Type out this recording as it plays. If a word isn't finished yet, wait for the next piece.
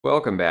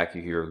Welcome back,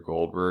 you here with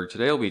Goldberg.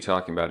 Today we'll be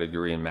talking about a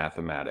degree in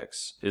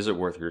mathematics. Is it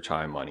worth your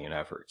time, money, and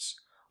efforts?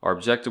 Our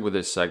objective with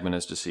this segment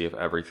is to see if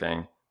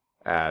everything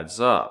adds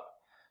up.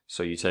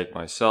 So you take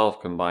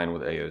myself, combine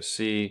with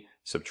AOC,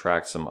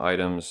 subtract some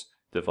items,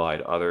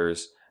 divide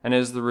others, and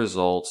is the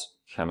result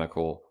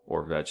chemical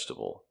or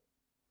vegetable?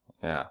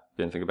 Yeah,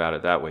 didn't think about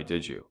it that way,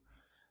 did you?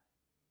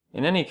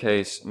 In any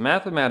case,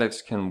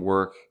 mathematics can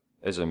work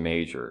as a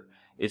major.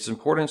 It's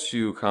important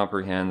to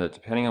comprehend that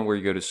depending on where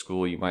you go to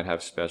school, you might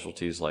have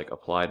specialties like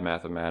applied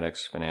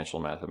mathematics, financial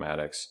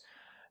mathematics,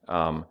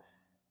 um,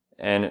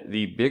 and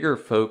the bigger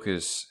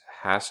focus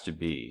has to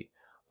be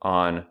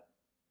on,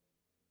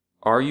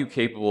 are you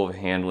capable of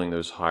handling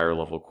those higher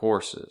level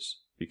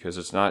courses? Because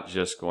it's not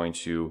just going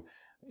to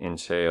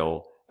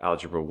entail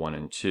Algebra 1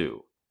 and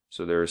 2.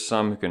 So there are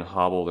some who can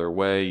hobble their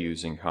way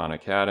using Khan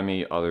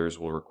Academy, others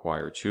will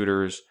require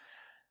tutors.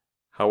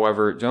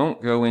 However,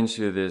 don't go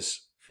into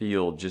this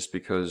field just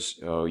because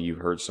you've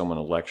heard someone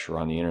lecture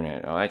on the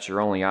internet. Oh, that's your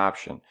only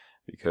option,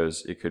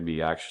 because it could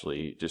be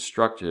actually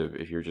destructive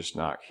if you're just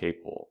not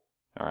capable.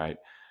 All right.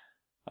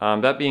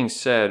 That being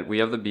said, we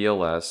have the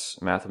BLS,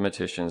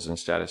 mathematicians and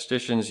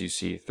statisticians. You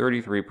see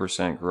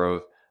 33%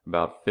 growth,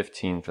 about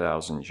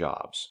 15,000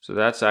 jobs. So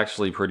that's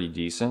actually pretty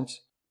decent.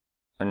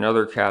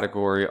 Another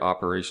category,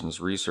 operations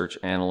research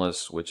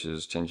analysts, which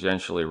is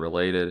tangentially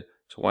related,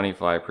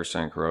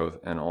 25% growth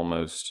and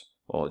almost,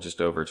 well,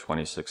 just over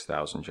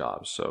 26,000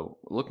 jobs. So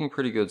looking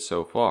pretty good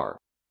so far.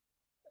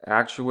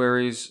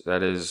 Actuaries,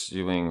 that is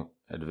doing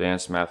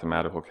advanced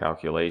mathematical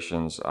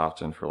calculations,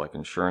 often for like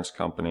insurance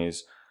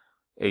companies,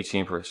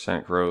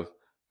 18% growth,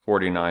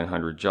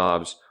 4,900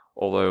 jobs,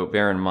 although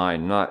bear in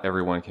mind, not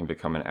everyone can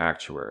become an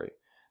actuary.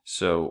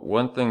 So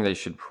one thing they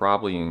should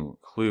probably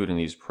include in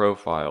these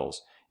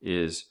profiles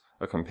is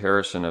a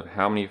comparison of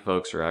how many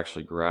folks are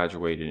actually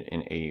graduated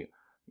in a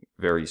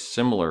very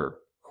similar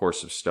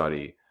course of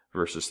study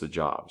versus the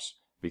jobs.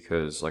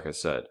 Because, like I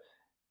said,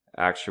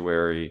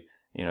 actuary,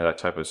 that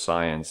type of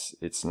science,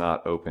 it's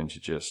not open to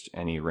just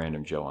any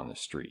random Joe on the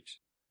street.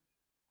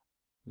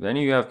 Then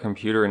you have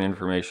computer and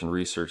information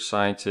research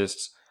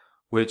scientists,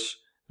 which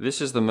this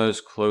is the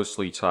most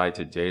closely tied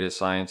to data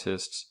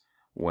scientists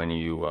when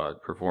you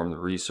perform the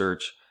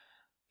research.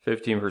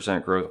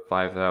 15% growth,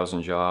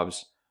 5,000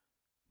 jobs.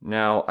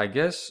 Now, I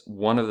guess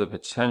one of the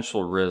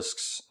potential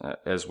risks,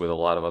 as with a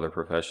lot of other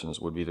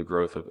professions, would be the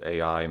growth of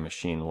AI and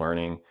machine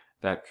learning.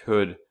 That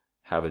could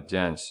have a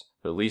dent,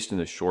 but at least in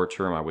the short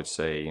term, I would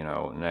say,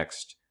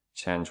 next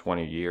 10,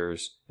 20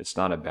 years, it's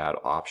not a bad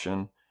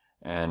option.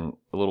 And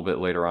a little bit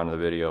later on in the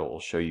video, we'll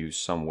show you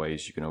some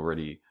ways you can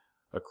already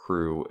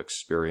accrue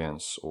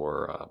experience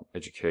or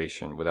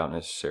education without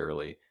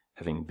necessarily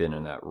having been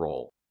in that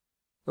role.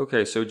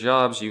 Okay, so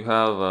jobs, you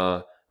have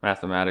a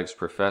mathematics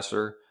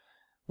professor,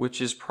 which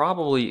is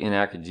probably in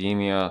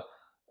academia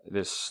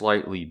this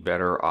slightly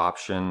better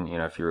option.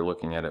 If you're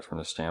looking at it from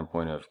the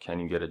standpoint of, can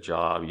you get a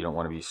job? You don't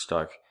want to be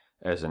stuck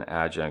as an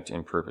adjunct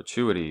in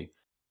perpetuity.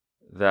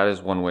 That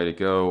is one way to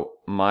go.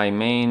 My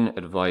main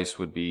advice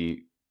would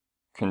be,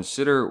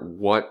 consider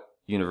what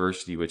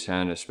university you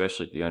attend,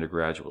 especially at the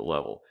undergraduate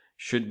level.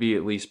 Should be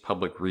at least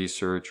public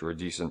research or a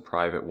decent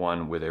private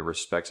one with a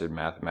respected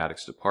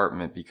mathematics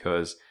department,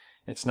 because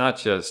it's not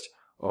just,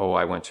 oh,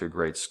 I went to a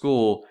great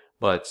school,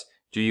 but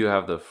do you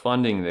have the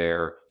funding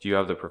there? Do you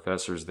have the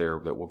professors there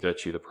that will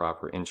get you the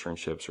proper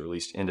internships or at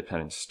least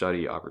independent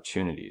study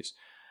opportunities?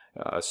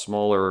 A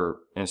smaller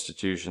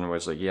institution where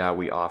it's like, yeah,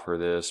 we offer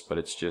this, but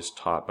it's just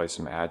taught by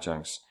some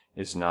adjuncts,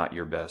 is not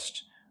your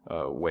best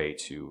way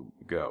to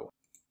go.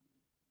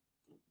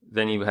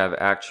 Then you have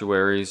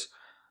actuaries.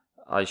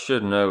 I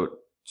should note,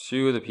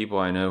 two of the people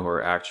I know who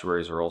are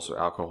actuaries are also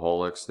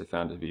alcoholics. They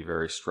found it to be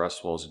very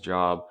stressful as a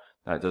job.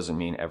 That doesn't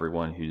mean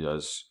everyone who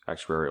does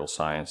actuarial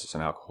science is an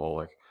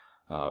alcoholic.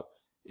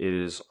 It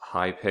is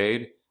high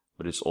paid,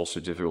 but it's also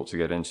difficult to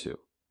get into.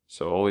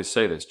 So I always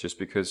say this, just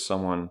because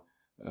someone,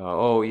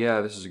 oh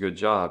yeah, this is a good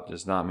job,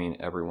 does not mean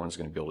everyone's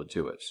going to be able to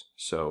do it.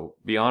 So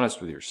be honest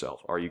with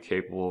yourself. Are you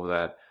capable of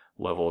that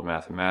level of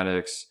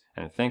mathematics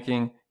and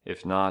thinking?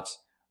 If not,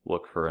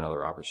 look for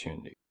another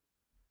opportunity.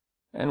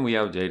 And we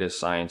have data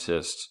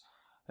scientists.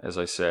 As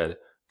I said,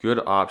 good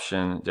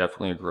option,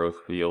 definitely a growth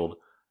field.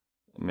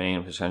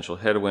 Main potential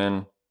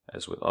headwind,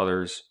 as with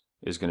others,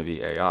 is going to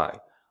be AI.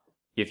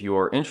 If you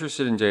are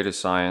interested in data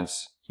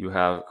science, you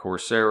have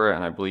Coursera,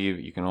 and I believe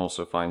you can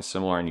also find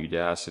similar on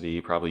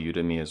Udacity, probably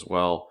Udemy as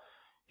well.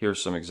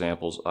 Here's some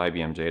examples: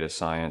 IBM data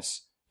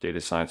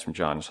science from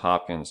Johns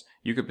Hopkins.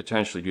 You could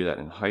potentially do that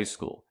in high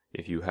school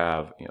if you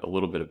have a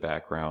little bit of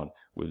background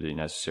with the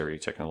necessary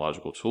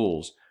technological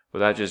tools, but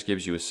that just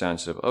gives you a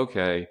sense of,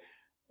 okay,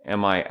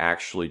 am I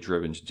actually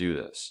driven to do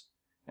this?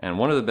 And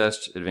one of the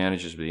best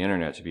advantages of the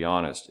internet, to be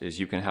honest,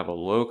 is you can have a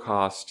low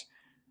cost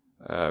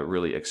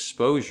really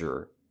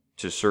exposure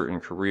to certain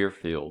career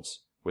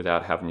fields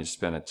without having to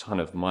spend a ton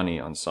of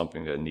money on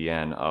something that in the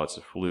end, oh, it's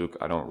a fluke.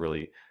 I don't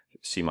really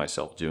see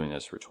myself doing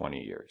this for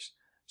 20 years.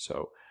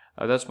 So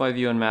that's my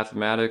view on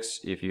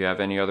mathematics. If you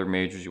have any other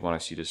majors you want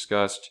to see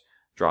discussed,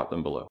 drop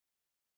them below.